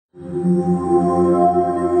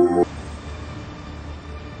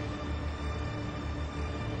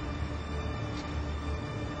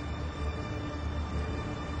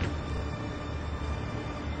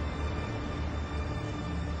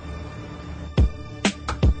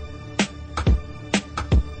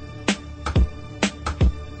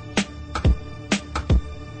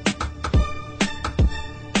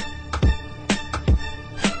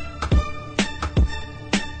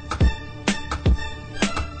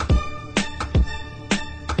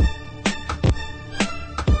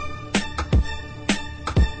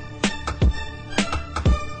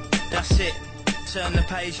That's it. Turn the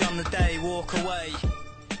page on the day, walk away.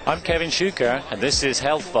 I'm Kevin Schuker, and this is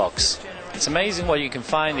HealthVOX. It's amazing what you can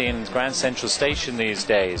find in Grand Central Station these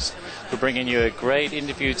days. We're bringing you a great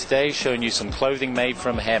interview today, showing you some clothing made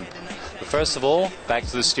from hemp. But first of all, back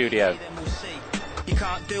to the studio. You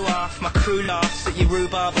can't do half, my crew laughs at your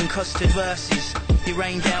rhubarb and custard verses. You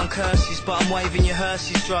rain down curses, but I'm waving your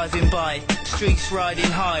hearses driving by. Streets riding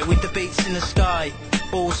high with the beats in the sky.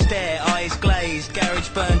 All stare, eyes glazed, garage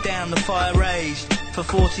burned down, the fire raged. For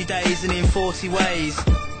 40 days and in 40 ways.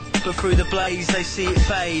 But through the blaze they see it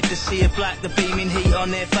fade, the sea of black, the beaming heat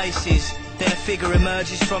on their faces. Then a figure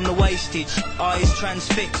emerges from the wastage, eyes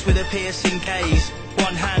transfixed with a piercing gaze.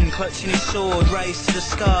 One hand clutching his sword raised to the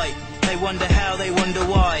sky. They wonder how, they wonder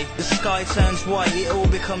why. The sky turns white, it all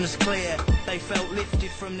becomes clear. They felt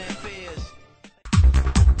lifted from their fears.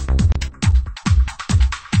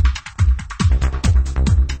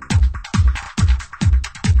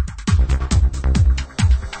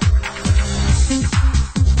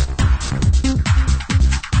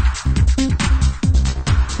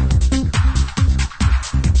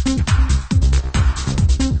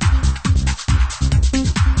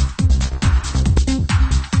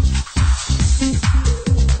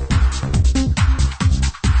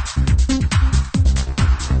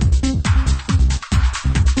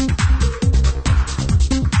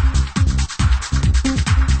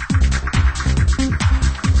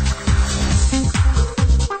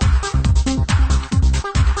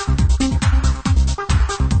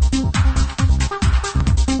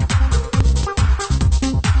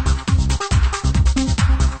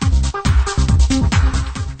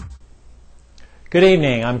 Good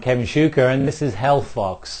evening, I'm Kevin Schuker and this is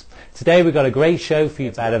HealthVOX. Today we've got a great show for you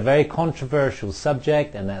about a very controversial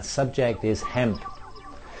subject, and that subject is hemp.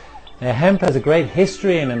 Now, hemp has a great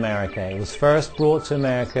history in America. It was first brought to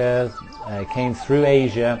America, came through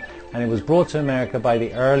Asia, and it was brought to America by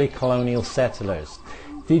the early colonial settlers.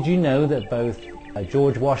 Did you know that both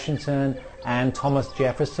George Washington and Thomas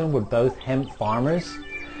Jefferson were both hemp farmers?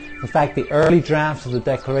 In fact, the early drafts of the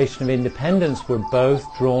Declaration of Independence were both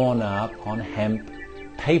drawn up on hemp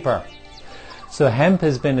paper. So hemp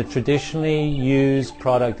has been a traditionally used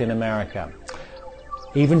product in America.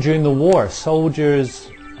 Even during the war,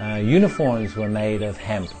 soldiers' uniforms were made of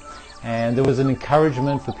hemp, and there was an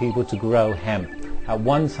encouragement for people to grow hemp. At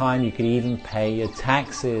one time, you could even pay your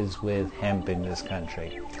taxes with hemp in this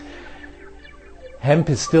country.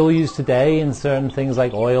 Hemp is still used today in certain things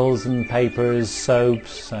like oils and papers,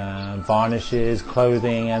 soaps, varnishes,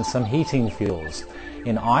 clothing, and some heating fuels.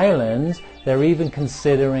 In Ireland, they're even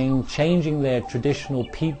considering changing their traditional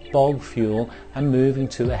peat bog fuel and moving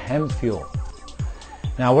to a hemp fuel.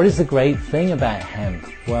 Now, what is the great thing about hemp?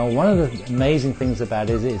 Well, one of the amazing things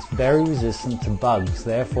about it is it's very resistant to bugs.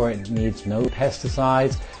 Therefore, it needs no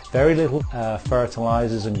pesticides, very little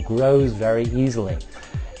fertilizers, and grows very easily.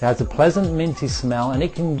 It has a pleasant minty smell, and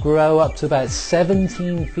it can grow up to about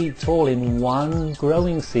 17 feet tall in one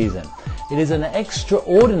growing season. It is an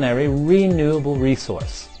extraordinary renewable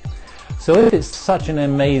resource. So if it's such an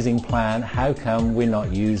amazing plant, how come we're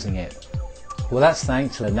not using it? Well, that's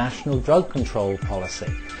thanks to the National Drug Control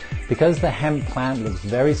Policy. Because the hemp plant looks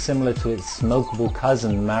very similar to its smokable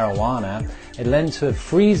cousin marijuana, it led to a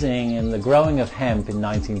freezing in the growing of hemp in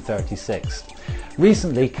 1936.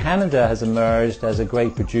 Recently, Canada has emerged as a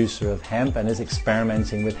great producer of hemp and is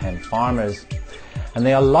experimenting with hemp farmers, and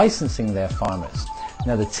they are licensing their farmers.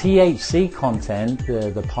 Now, the THC content,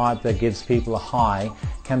 the part that gives people a high,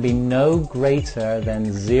 can be no greater than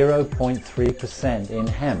 0.3% in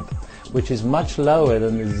hemp, which is much lower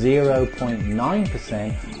than the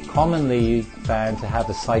 0.9% commonly found to have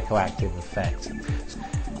a psychoactive effect.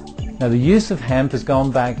 Now, the use of hemp has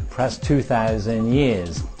gone back perhaps 2,000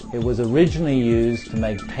 years. It was originally used to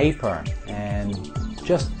make paper, and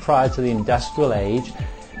just prior to the industrial age,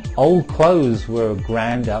 old clothes were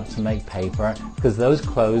ground up to make paper because those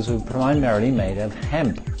clothes were primarily made of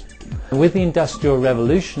hemp. With the Industrial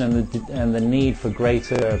Revolution and the need for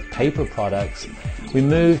greater paper products, we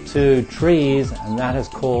moved to trees, and that has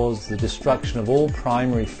caused the destruction of all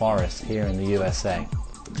primary forests here in the USA.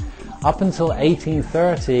 Up until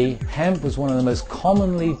 1830, hemp was one of the most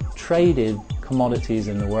commonly traded commodities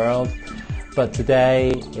in the world, but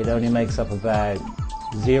today it only makes up about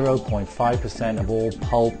 0.5% of all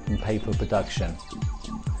pulp and paper production.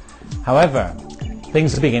 However,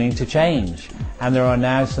 things are beginning to change, and there are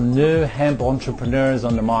now some new hemp entrepreneurs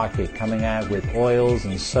on the market coming out with oils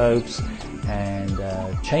and soaps and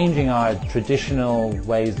changing our traditional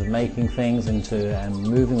ways of making things and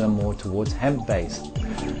moving them more towards hemp-based.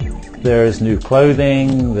 There's new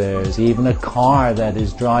clothing, there's even a car that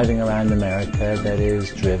is driving around America that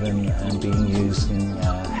is driven and being used in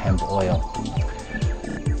hemp oil.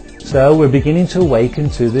 So we're beginning to awaken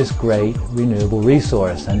to this great renewable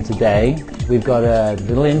resource, and today we've got a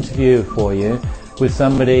little interview for you with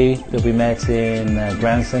somebody that we met in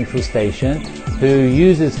Grand Central Station who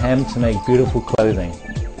uses hemp to make beautiful clothing.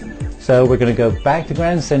 So we're going to go back to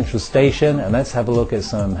Grand Central Station and let's have a look at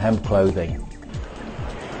some hemp clothing.